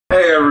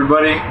Hey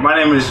everybody, my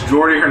name is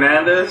Jordy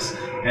Hernandez,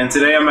 and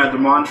today I'm at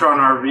DeMontrond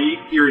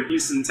RV here in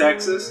Houston,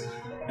 Texas.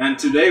 And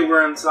today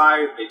we're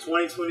inside a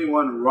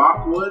 2021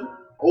 Rockwood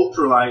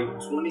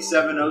Ultralight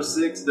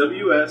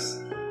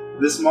 2706WS.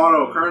 This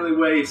model currently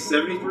weighs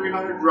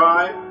 7,300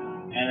 dry,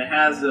 and it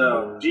has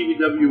a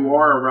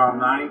GVWR around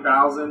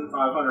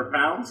 9,500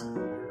 pounds.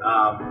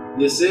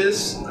 This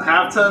is a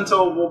half-ton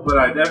towable, but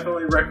I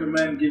definitely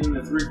recommend getting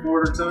a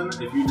 3/4 ton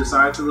if you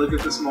decide to look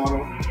at this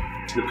model.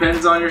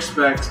 Depends on your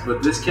specs,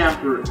 but this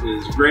camper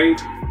is great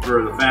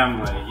for the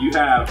family. You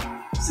have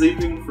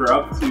sleeping for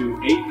up to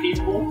 8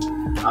 people.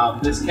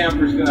 This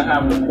camper is going to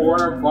have the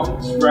corner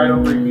bunks right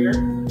over here,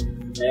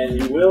 and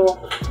you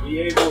will be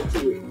able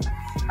to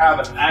have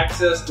an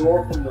access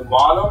door from the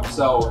bottom.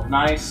 So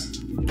nice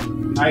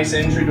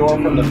entry door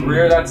from the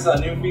rear. That's a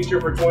new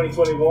feature for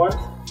 2021.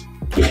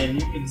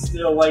 And you can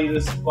still lay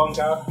this bunk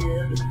out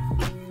here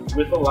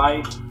with the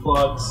light,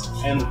 plugs.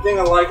 And the thing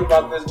I like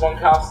about this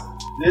bunkhouse,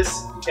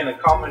 this can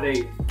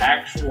accommodate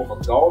actual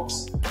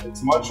adults.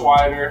 It's much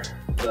wider,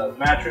 the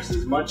mattress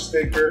is much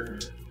thicker,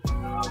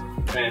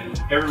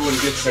 and everyone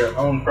gets their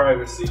own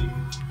privacy,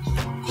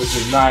 which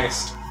is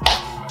nice.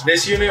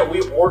 This unit,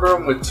 we order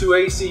them with 2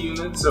 AC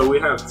units, so we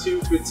have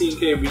 2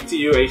 15K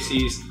BTU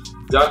ACs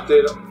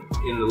ducted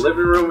in the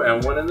living room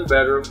and 1 in the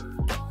bedroom.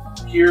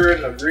 Here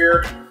in the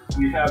rear,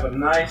 we have a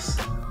nice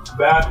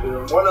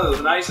bathroom. One of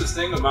the nicest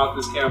things about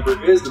this camper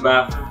is the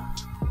bathroom.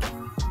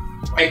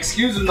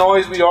 Excuse the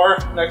noise, we are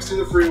next to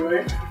the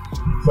freeway,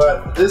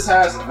 but this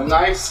has a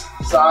nice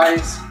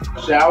size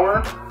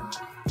shower,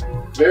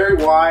 very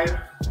wide,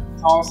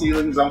 tall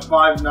ceilings. I'm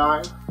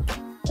 5'9",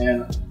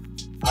 and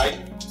I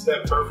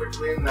step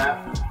perfectly in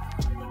that.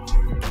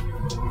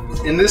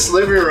 In this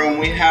living room,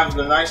 we have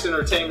the nice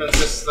entertainment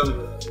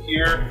system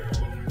here.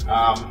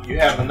 You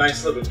have a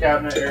nice little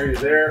cabinet area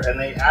there, and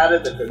they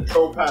added the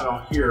control panel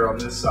here on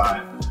this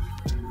side.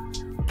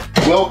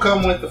 Will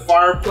come with the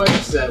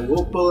fireplace that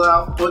we'll put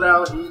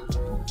out heat.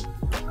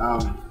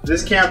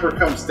 This camper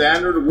comes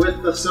standard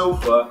with the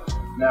sofa.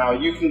 Now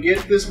you can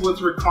get this with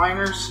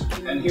recliners,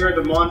 and here at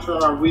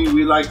DeMontrond RV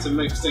we like to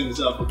mix things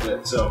up a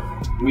bit. So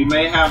we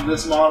may have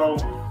this model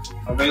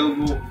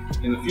available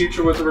in the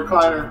future with the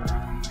recliner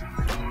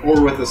or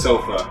with the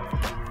sofa.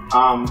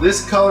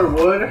 This color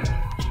wood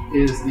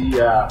is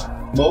the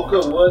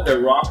mocha wood that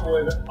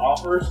Rockwood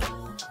offers.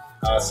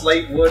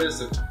 Slate wood is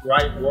the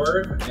right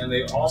word, and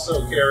they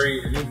also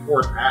carry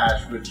Newport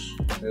ash, which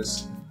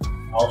is,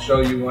 I'll show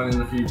you one in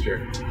the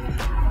future.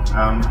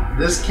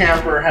 This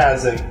camper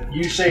has a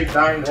U-shaped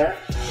dinette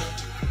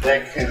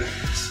that can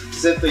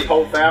sit the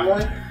whole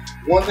family.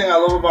 One thing I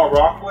love about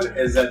Rockwood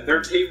is that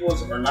their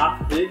tables are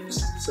not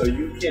fixed, so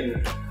you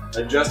can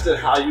adjust it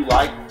how you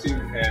like to,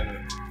 and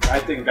I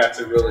think that's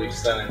a really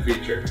stunning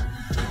feature.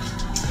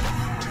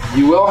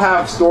 You will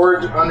have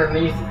storage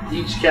underneath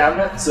each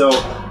cabinet, so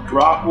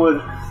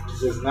Rockwood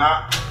does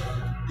not,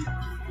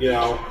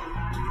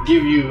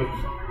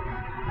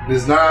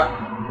 does not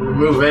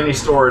remove any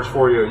storage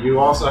for you. You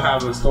also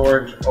have the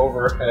storage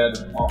overhead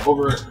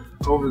over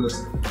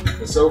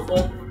the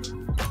sofa,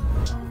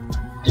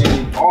 and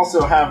you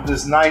also have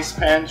this nice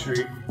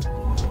pantry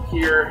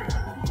here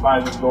by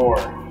the door.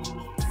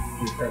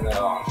 Let me turn that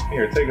on.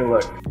 Here, take a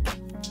look.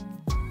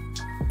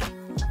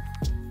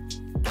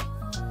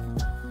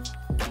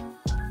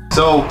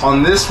 So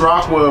on this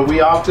Rockwood,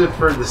 we opted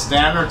for the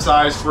standard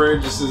size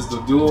fridge. This is the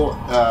dual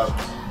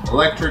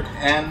electric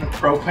and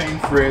propane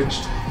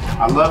fridge.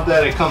 I love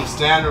that it comes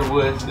standard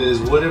with this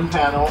wooden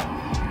panel.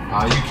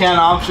 You can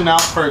option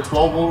out for a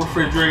 12-volt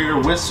refrigerator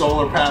with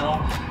solar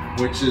panel,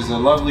 which is a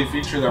lovely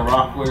feature that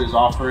Rockwood is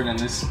offering in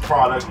this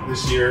product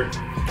this year.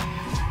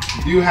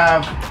 You do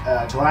have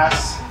a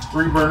glass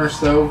 3-burner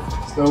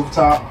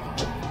stovetop,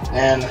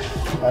 and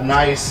a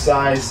nice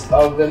size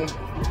oven.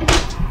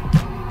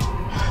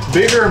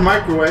 Bigger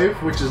microwave,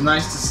 which is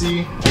nice to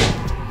see,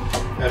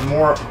 and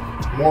more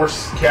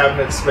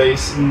cabinet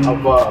space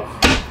above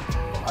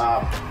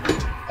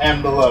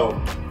and below.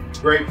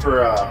 Great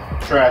for a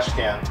trash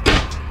can.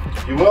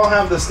 You will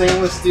have the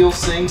stainless steel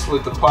sinks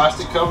with the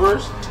plastic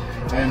covers,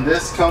 and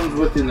this comes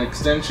with an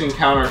extension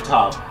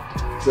countertop.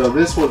 So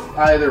this will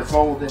either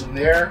fold in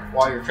there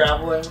while you're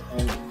traveling,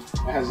 and it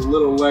has a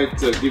little leg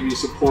to give you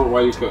support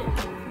while you cook.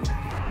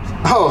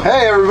 Oh,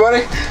 hey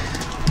everybody!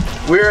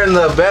 We're in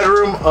the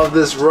bedroom of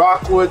this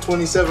Rockwood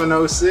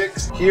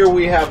 2706. Here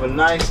we have a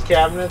nice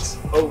cabinets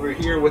over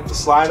here with the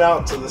slide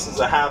out. So this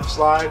is a half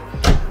slide.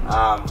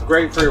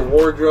 Great for your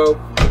wardrobe.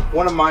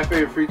 One of my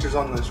favorite features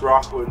on this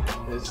Rockwood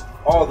is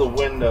all the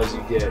windows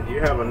you get.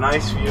 You have a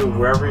nice view of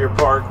wherever you're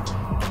parked.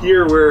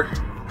 Here we're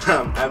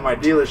at my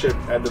dealership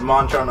at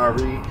DeMontrond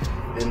RV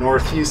in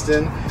North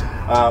Houston.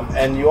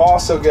 And you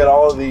also get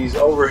all of these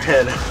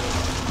overhead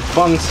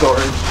bunk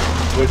storage,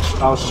 which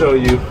I'll show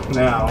you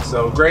now.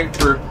 So great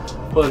for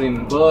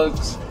putting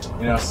bugs,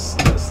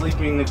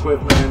 sleeping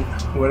equipment,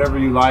 whatever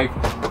you like.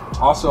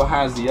 Also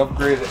has the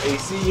upgraded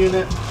AC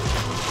unit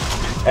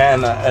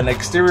and an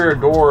exterior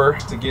door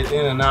to get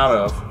in and out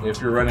of if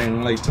you're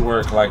running late to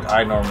work like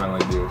I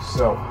normally do.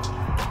 So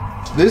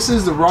This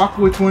is the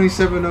Rockwood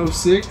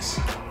 2706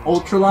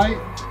 Ultralight.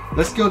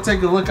 Let's go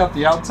take a look at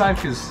the outside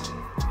because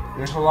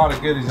there's a lot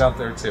of goodies out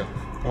there too.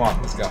 Come on,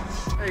 let's go.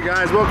 Hey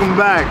guys, welcome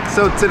back.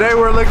 So today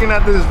we're looking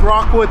at this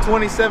Rockwood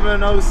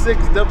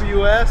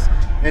 2706WS,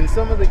 and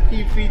some of the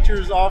key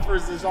features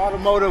offers this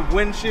automotive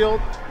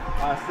windshield,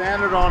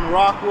 standard on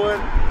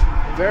Rockwood.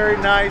 Very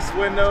nice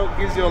window,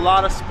 gives you a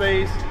lot of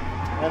space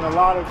and a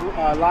lot of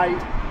light.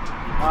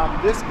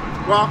 This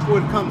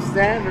Rockwood comes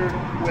standard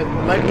with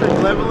electric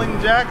leveling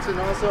jacks and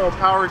also a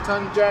power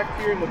ton jack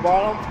here in the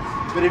bottom.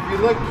 But if you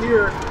look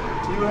here,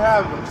 you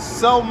have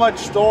so much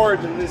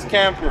storage in this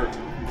camper.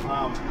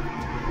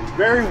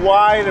 Very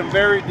wide and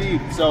very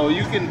deep, so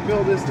you can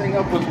fill this thing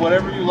up with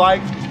whatever you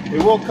like.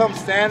 It will come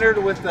standard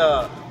with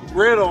a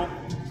griddle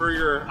for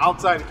your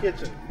outside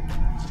kitchen.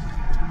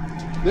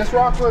 This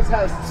Rockwood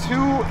has 2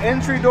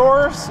 entry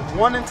doors,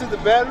 one into the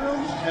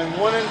bedroom and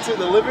one into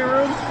the living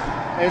room,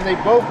 and they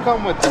both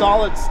come with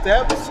solid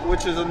steps,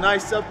 which is a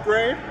nice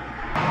upgrade.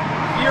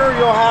 Here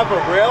you'll have a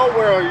rail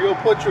where you'll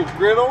put your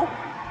griddle.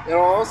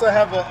 It'll also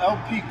have an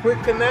LP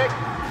quick connect,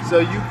 so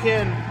you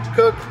can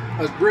cook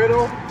a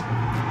griddle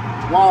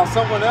while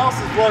someone else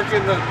is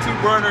working the 2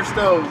 burner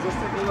stoves. Let's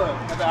take a look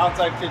at the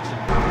outside kitchen.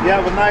 You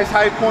have a nice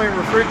high point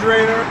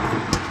refrigerator,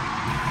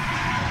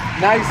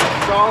 nice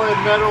solid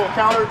metal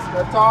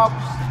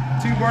countertops,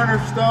 2 burner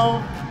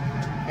stove,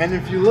 and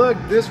if you look,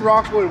 this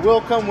Rockwood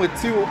will come with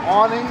 2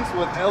 awnings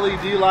with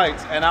LED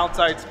lights and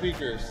outside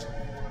speakers.